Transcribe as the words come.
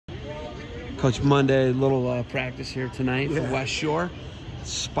Coach Monday, little practice here tonight for West Shore.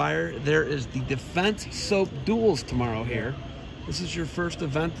 Spire, there is the Defense Soap Duels tomorrow here. This is your first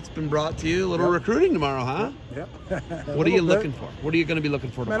event that's been brought to you. A little recruiting tomorrow, huh? Yep. What are you looking for? What are you going to be looking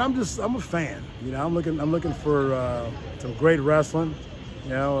for tomorrow? Man, I'm a fan. You know, I'm looking for some great wrestling.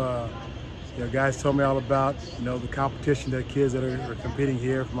 You know, guys told me all about, the competition that kids that are competing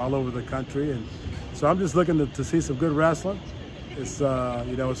here from all over the country, and so I'm just looking to see some good wrestling. It's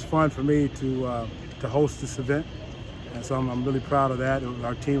it's fun for me to host this event, and so I'm really proud of that.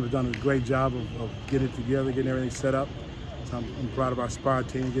 Our team has done a great job of getting it together, getting everything set up. So I'm proud of our Spire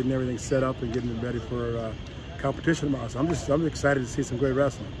team, getting everything set up and getting it ready for competition tomorrow. So I'm excited to see some great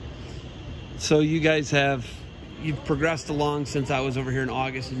wrestling. So you guys you've progressed along since I was over here in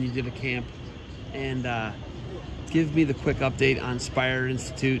August and you did a camp. And give me the quick update on Spire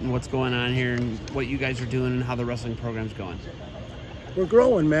Institute and what's going on here and what you guys are doing and how the wrestling program's going. We're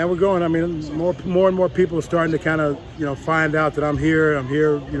growing, man. We're growing. I mean, more and more people are starting to kind of, find out that I'm here. I'm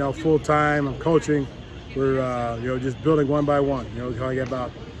here, full time. I'm coaching. We're, just building one by one. I got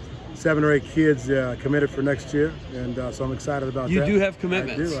about 7 or 8 kids committed for next year, and so I'm excited about that. You do have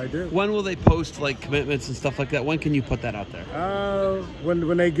commitments. I do. When will they post like commitments and stuff like that? When can you put that out there?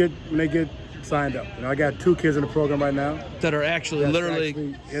 When they get signed up. I got 2 kids in the program right now that are actually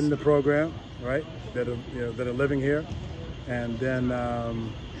in the program, right? That are living here. And then,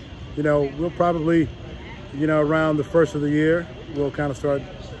 we'll probably, around the first of the year, we'll kind of start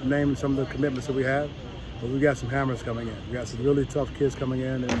naming some of the commitments that we have. But we got some hammers coming in. We got some really tough kids coming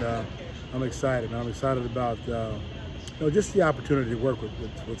in, and I'm excited. I'm excited about, just the opportunity to work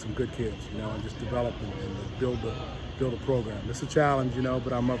with some good kids, and just develop and build a program. It's a challenge,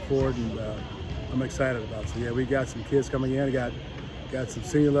 but I'm up for it, and I'm excited about it. So yeah, we got some kids coming in. We got some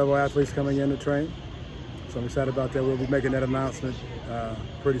senior level athletes coming in to train. So I'm excited about that. We'll be making that announcement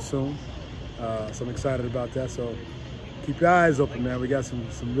pretty soon. So I'm excited about that. So keep your eyes open, man. We got some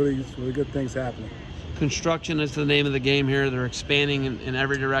really good things happening. Construction is the name of the game here. They're expanding in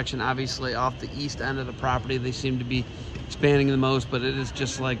every direction. Obviously, off the east end of the property, they seem to be expanding the most, but it is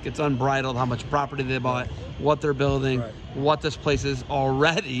just like, it's unbridled how much property they bought, what they're building, what this place is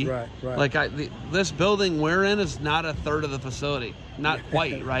already. Right. Like this building we're in is not a third of the facility. Not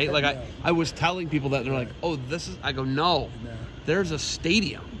quite, right? Like I was telling people that, they're like, oh, this is, I go, no. There's a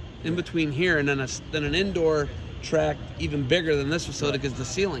stadium in between here and then an indoor track even bigger than this facility because the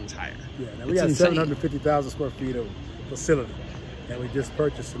ceiling's higher. Yeah, now we got 750,000 square feet of facility, and we just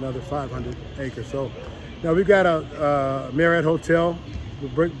purchased another 500 acres. So now we've got a Marriott hotel we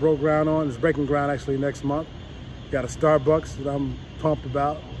broke ground on. It's breaking ground actually next month. We got a Starbucks that I'm pumped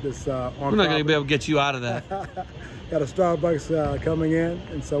about. We're not going to be able to get you out of that. Got a Starbucks coming in,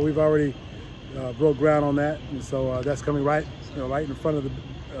 and so we've already broke ground on that, and so that's coming right in front of the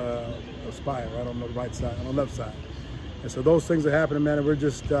Spire, right on the right side, on the left side. And so those things are happening, man, and we're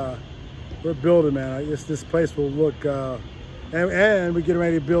just we're building, man. This place will look, and we're getting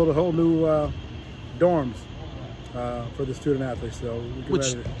ready to build a whole new dorms for the student athletes. So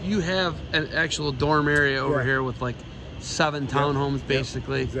you have an actual dorm area over here with like 7 townhomes,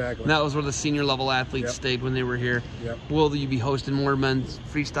 basically. Exactly. And that was where the senior level athletes stayed when they were here. Will you be hosting more men's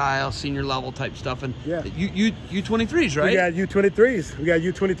freestyle, senior level type stuff? And U23s, right? We got U23s. We got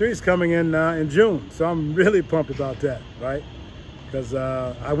U23s coming in June. So I'm really pumped about that, right? Because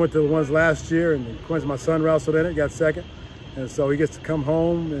I went to the ones last year, and of course my son wrestled in it, got second. And so he gets to come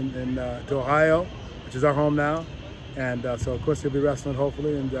home and to Ohio, which is our home now. And so of course he'll be wrestling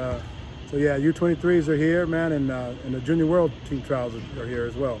hopefully. And so yeah, U23s are here, man, and the Junior World Team Trials are here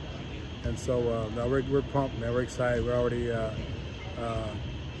as well. And so now we're pumped, man. We're excited. We're already, the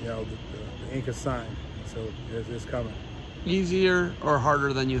ink is signed, so it's coming. Easier or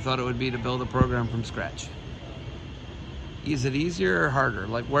harder than you thought it would be to build a program from scratch? Is it easier or harder?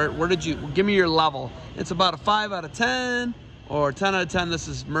 Like where did you, give me your level. It's about a 5 out of 10 or 10 out of 10. This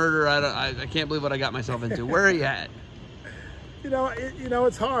is murder. I can't believe what I got myself into. Where are you at?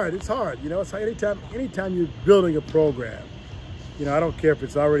 It's hard. It's hard. It's anytime you're building a program, I don't care if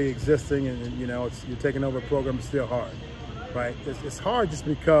it's already existing and you're taking over a program, it's still hard, right? It's hard just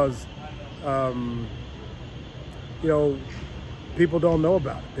because, people don't know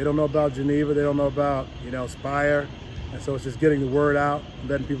about it. They don't know about Geneva. They don't know about, Spire. And so it's just getting the word out,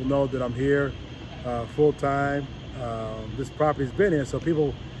 letting people know that I'm here full time. This property's been here, so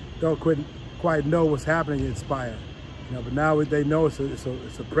people don't quite know what's happening in Spire. But now they know it's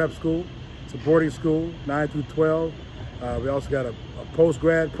a prep school, it's a boarding school, 9 through 12. We also got a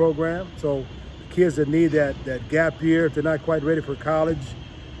post-grad program. So kids that need that gap year, if they're not quite ready for college,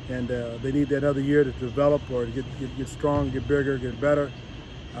 and they need that other year to develop or to get strong, get bigger, get better,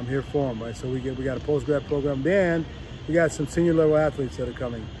 I'm here for them, right? So we got a post-grad program. Then we got some senior level athletes that are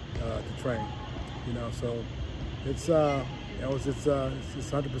coming to train. You know, so it's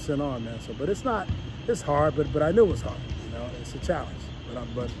it's 100% on, man. So, but it's hard, but I knew it was hard. You know, it's a challenge,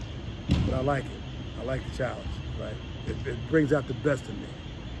 but I like it. I like the challenge, right? It brings out the best in me.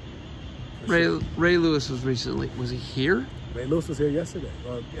 Ray Lewis was he here? Ray Lewis was here yesterday.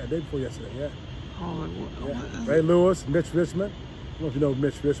 Yeah, day before yesterday, yeah. Oh, yeah. Ray Lewis, Mitch Richmond. I don't know if you know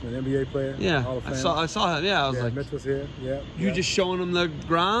Mitch Richmond, NBA player. Yeah, Hall of Fame. I saw him. Yeah, I was like, Mitch was here. Yeah. You just showing them the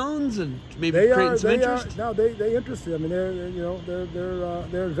grounds and maybe creating some interest. They interested. I mean,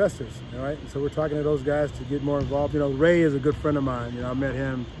 they're investors, all right. So we're talking to those guys to get more involved. You know, Ray is a good friend of mine. You know, I met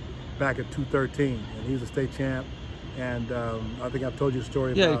him back at 213, and he was a state champ. And I think I've told you a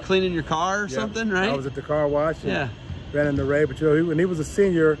story. Yeah, about cleaning your car or something, right? I was at the car wash. Yeah. Ran into Ray, but you know, when he was a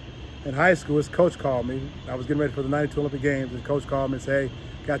senior in high school, his coach called me. I was getting ready for the '92 Olympic Games, and the coach called me and said, "Hey,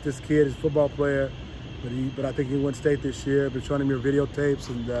 got this kid, he's a football player, but I think he went state this year. Been showing him your videotapes,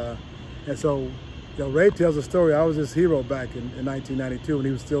 and so, you know, Ray tells a story. I was his hero back in 1992 when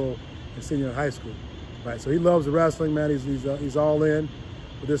he was still a senior in high school, right? So he loves the wrestling, man. He's all in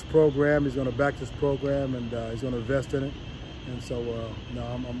with this program. He's going to back this program, and he's going to invest in it. And so,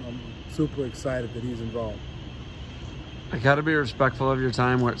 I'm super excited that he's involved. I got to be respectful of your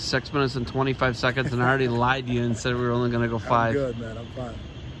time. We're at 6 minutes and 25 seconds, and I already lied to you and said we were only going to go 5. I'm good, man. I'm fine.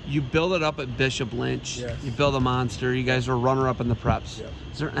 You build it up at Bishop Lynch. Yes. You build a monster. You guys were runner-up in the preps. Yes.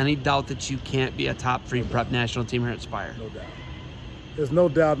 Is there any doubt that you can't be a top 3 prep national team here at Spire? No doubt. There's no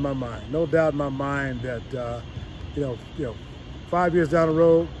doubt in my mind. No doubt in my mind that 5 years down the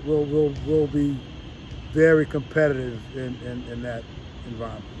road, we'll be very competitive in that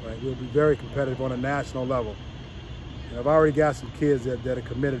environment. Right? We'll be very competitive on a national level. And I've already got some kids that are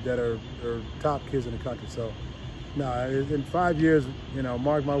committed, that are top kids in the country. So, no, in 5 years, you know,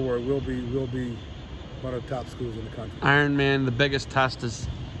 mark my word, we'll be one of the top schools in the country. Ironman, the biggest test is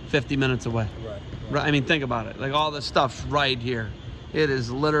 50 minutes away. Right. I mean, think about it. Like, all this stuff's right here. It is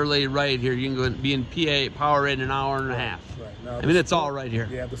literally right here. You can go and be in PA power in an hour and a half. Right. Now, I mean, it's all right here.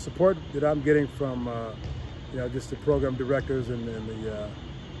 Yeah, the support that I'm getting from, just the program directors and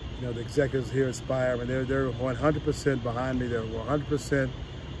the executives here at Spire, I mean, they're 100% behind me. They're 100%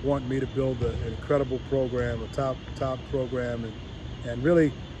 want me to build an incredible program, a top program, and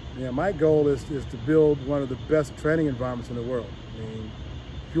really, you know, my goal is to build one of the best training environments in the world. I mean,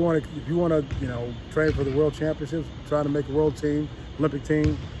 if you want to train for the world championships, trying to make a world team, Olympic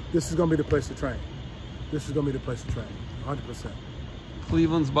team, this is going to be the place to train. This is going to be the place to train, 100%.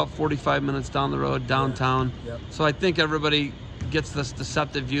 Cleveland's about 45 minutes down the road, downtown. Yeah. Yep. So I think everybody gets this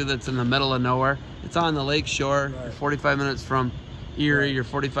deceptive view that's in the middle of nowhere. It's on the lake shore. Right. You're 45 minutes from Erie. Right. You're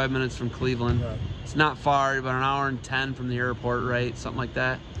 45 minutes from Cleveland. Right. It's not far, about an hour and 10 from the airport, right? Something like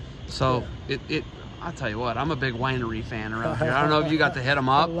that. So I'll tell you what, I'm a big winery fan around here. I don't know if you got to hit them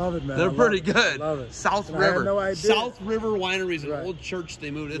up. I love it, man. They're pretty good. I love it. South And River. I had no idea. South River Winery is an Right. old church they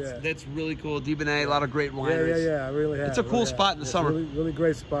moved. Yeah. That's really cool. Debonair, a lot of great wineries. Yeah, I really have. It's a cool spot in the summer. Really, really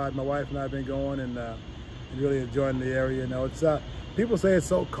great spot. My wife and I have been going and really enjoying the area. You know, it's people say it's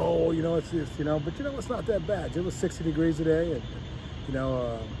so cold. You know, it's but it's not that bad. It was 60 degrees today, and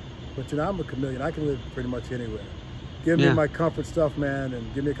but I'm a chameleon. I can live pretty much anywhere. Give me my comfort stuff, man,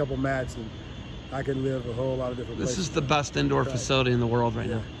 and give me a couple mats, and I can live a whole lot of different places. This is the best indoor facility in the world right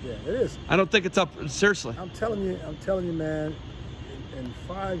now. Yeah, it is. I don't think it's up, seriously. I'm telling you, man, in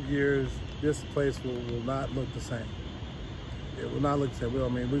 5 years, this place will not look the same. It will not look the same. I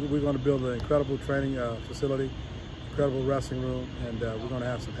mean, we're going to build an incredible training facility, incredible wrestling room, and we're going to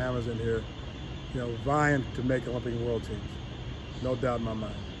have some hammers in here, vying to make Olympic and world teams. No doubt in my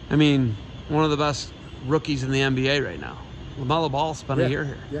mind. I mean, one of the best rookies in the NBA right now. LaMelo Ball spent a year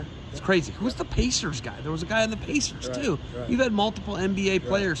here. Yeah. It's crazy. Who's the Pacers guy? There was a guy in the Pacers, too. Right. You've had multiple NBA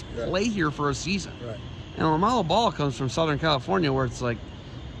players play here for a season. Right. And LaMelo Ball comes from Southern California, where it's like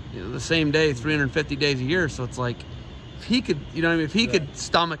the same day, 350 days a year. So it's like, if he could, if he could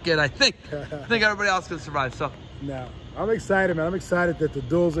stomach it, I think everybody else can survive. So now, I'm excited, man. I'm excited that the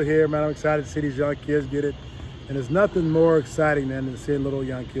duels are here, man. I'm excited to see these young kids get it. And there's nothing more exciting than seeing little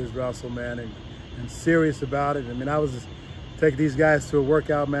young kids wrestle, man, and serious about it. I mean, I was just taking these guys to a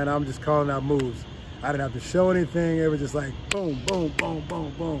workout, man. I'm just calling out moves. I didn't have to show anything. It was just like boom, boom, boom,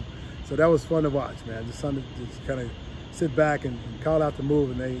 boom, boom. So that was fun to watch, man. Just kind of sit back and call out the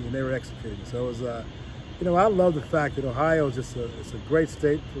move, and they were executing. So it was, I love the fact that Ohio is it's a great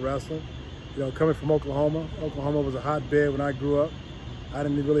state for wrestling. Coming from Oklahoma was a hotbed when I grew up. I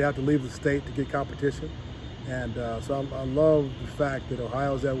didn't really have to leave the state to get competition. And so I love the fact that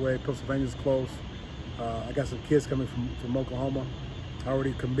Ohio's that way. Pennsylvania's close. I got some kids coming from Oklahoma,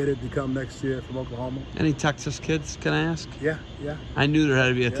 already committed to come next year from Oklahoma. Any Texas kids, can I ask? Yeah. I knew there had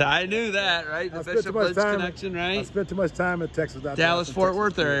to be a I knew that, right? The Bishop Lynch connection, I right? spent too much time in Texas. Dallas, Fort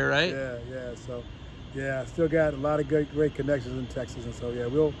Worth area, right? Yeah. So, yeah, I still got a lot of great connections in Texas. And so, yeah,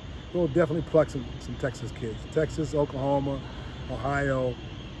 we'll definitely pluck some Texas kids. Texas, Oklahoma, Ohio,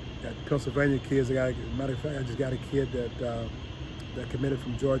 got Pennsylvania kids. Matter of fact, I just got a kid that committed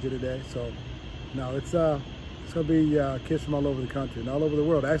from Georgia today. So, no, it's going to be kids from all over the country and all over the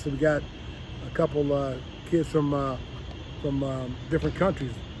world. Actually, we got a couple kids from different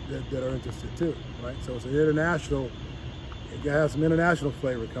countries that are interested too, right? So it's an international. It has some international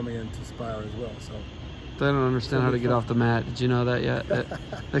flavor coming into Spire as well. So they don't understand how to get off the mat. Did you know that yet?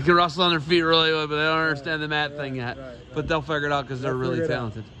 They can wrestle on their feet really well, but they don't understand the mat thing yet. Right. But they'll figure it out because they're really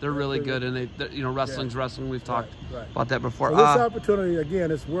talented. They're really good, and they wrestling's wrestling. We've talked about that before. So this opportunity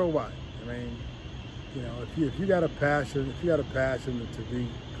again, it's worldwide. I mean, if you got a passion, to be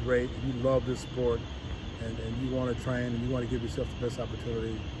great, and you love this sport, and you want to train and you want to give yourself the best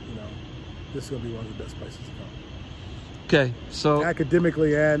opportunity, this is going to be one of the best places to come. Okay, so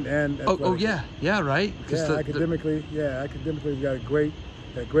academically and right. Academically, we got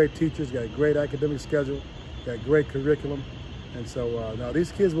great teachers, got a great academic schedule, got great curriculum, and so now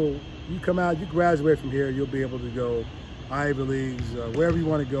these kids you come out, you graduate from here, you'll be able to go Ivy Leagues, wherever you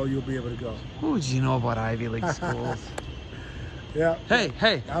want to go, you'll be able to go. What would you know about Ivy League schools? Yeah.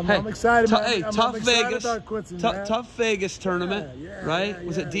 Hey. I'm excited. Tough Vegas. About Quincy, tough Vegas tournament, right? Yeah,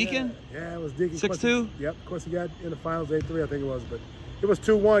 was it Deacon? Yeah, it was Deacon. 6-2? Yep. Quincy got in the finals 8-3, I think it was, but it was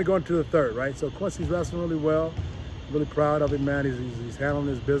 2-1 going to the third, right? So Quincy's wrestling really well. Really proud of him, man. He's handling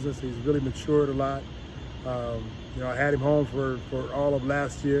his business. He's really matured a lot. I had him home for all of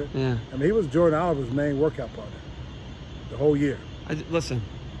last year. Yeah. I mean, he was Jordan Oliver's main workout partner the whole year. Listen.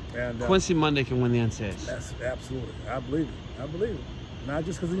 And Quincy Monday can win the NCAAs. That's absolutely. I believe it. Not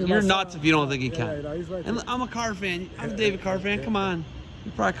just because you're nuts if you don't think he can. He's right and I'm a Carr fan. I'm a David Carr fan. Come on,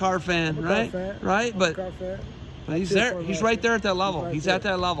 you're probably a Carr fan, right? Right, but he's there. He's right there at that level. He's at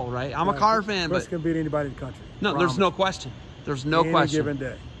that level, right? I'm a Carr fan, Chris but can beat anybody in the country. No, there's no question. There's no question. Any given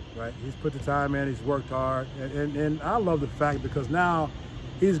day, right? He's put the time in. He's worked hard, and I love the fact because now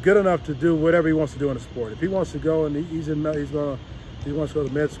he's good enough to do whatever he wants to do in the sport. If he wants to go and he wants to go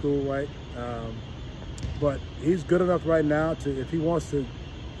to med school, right? But he's good enough right now if he wants to,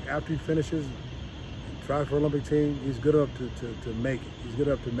 after he finishes, try for Olympic team, he's good enough to make it. He's good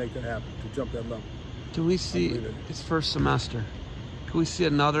enough to make that happen, to jump that level. Can we see his first semester? Can we see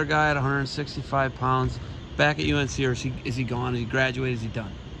another guy at 165 pounds back at UNC, or is he gone? Is he graduated? Is he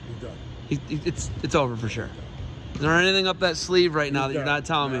done? He's done. It's over for sure. Is there anything up that sleeve right now that you're not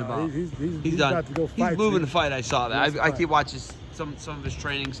telling me about? He's done. About to go fight. He's moving to fight. I saw that. I keep watching some of his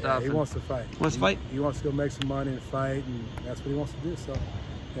training stuff. He wants to fight. Wants to fight? He wants to go make some money and fight, and that's what he wants to do. So,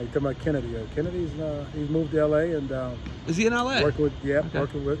 you're talking about Kennedy. He's moved to LA and is he in LA? Working with.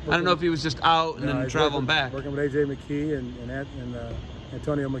 I don't know if he was just out and then traveling back. Working with AJ McKee and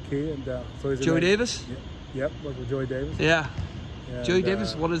Antonio McKee, and so he's Joey Davis. Yep, working with Joey Davis. Yeah. And, Joey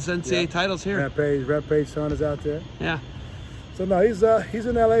Davis won his NCAA titles here. Rampage's son is out there. Yeah. So no, he's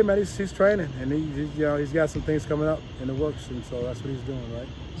in LA, man. He's training, and he's got some things coming up in the works, and so that's what he's doing, right?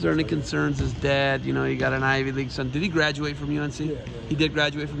 Is there any concerns? His dad, you got an Ivy League son. Did he graduate from UNC? Yeah. He did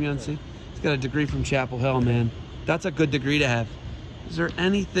graduate from UNC. He's got a degree from Chapel Hill, man. That's a good degree to have. Is there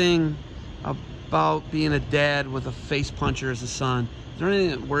anything about being a dad with a face puncher as a son? Is there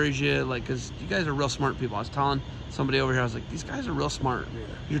anything that worries you? Like, because you guys are real smart people. I was telling somebody over here, I was like, these guys are real smart. Yeah.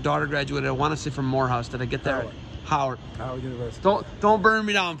 Your daughter graduated, I want to say from Morehouse. Did I get that right? Howard University. Don't burn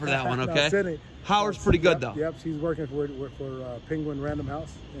me down for that one, okay? No, Howard's pretty good though. Yep, she's working for Penguin Random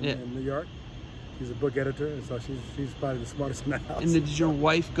House in New York. She's a book editor, and so she's probably the smartest in the house. And did your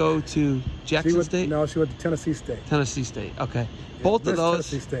wife go to Jackson State? No, she went to Tennessee State. Tennessee State, okay. Yeah, both of those.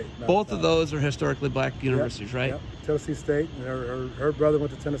 Tennessee State. Both of those are historically black universities, right? Yep. Tennessee State. And her brother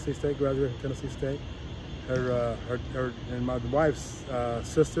went to Tennessee State, graduated from Tennessee State. Her and my wife's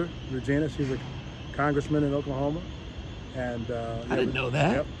sister, Regina, she's a congressman in Oklahoma. And I didn't know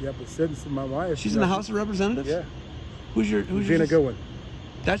that. Yep. But since my wife, she's in the House of Representatives. Yeah. Who's Regina Goodwin?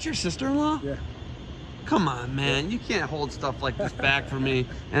 That's your sister-in-law? Yeah. Come on, man. You can't hold stuff like this back from me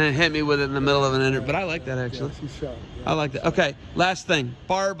and then hit me with it in the middle of an interview. But I like that, actually. Yeah, she's sharp. Yeah. I like that. Okay, last thing.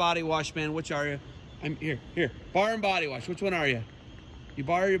 Bar or body wash, man. Which are you? I'm here. Bar and body wash. Which one are you? You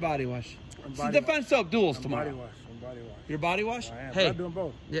bar or your body wash? It's the Defense Soap duels tomorrow. Body wash. Body wash. Your body wash? I am. Hey. I'm doing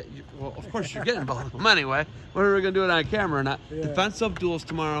both. Yeah, well, of course you're getting both of them anyway. Whether we're going to do it on camera or not. Yeah. Defense Soap duels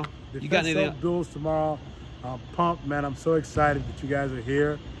tomorrow. Defense you got anything Soap duels tomorrow. I'm pumped, man. I'm so excited that you guys are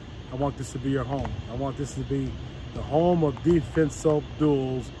here. I want this to be your home. I want this to be the home of defense soap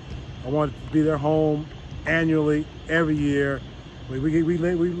duels. I want it to be their home annually, every year. We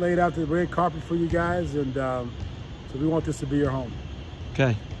laid out the red carpet for you guys, and so we want this to be your home.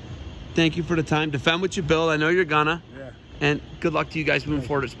 Okay. Thank you for the time. Defend what you build. I know you're gonna. Yeah. And good luck to you guys moving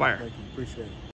forward at Spire. Thank you. Appreciate it.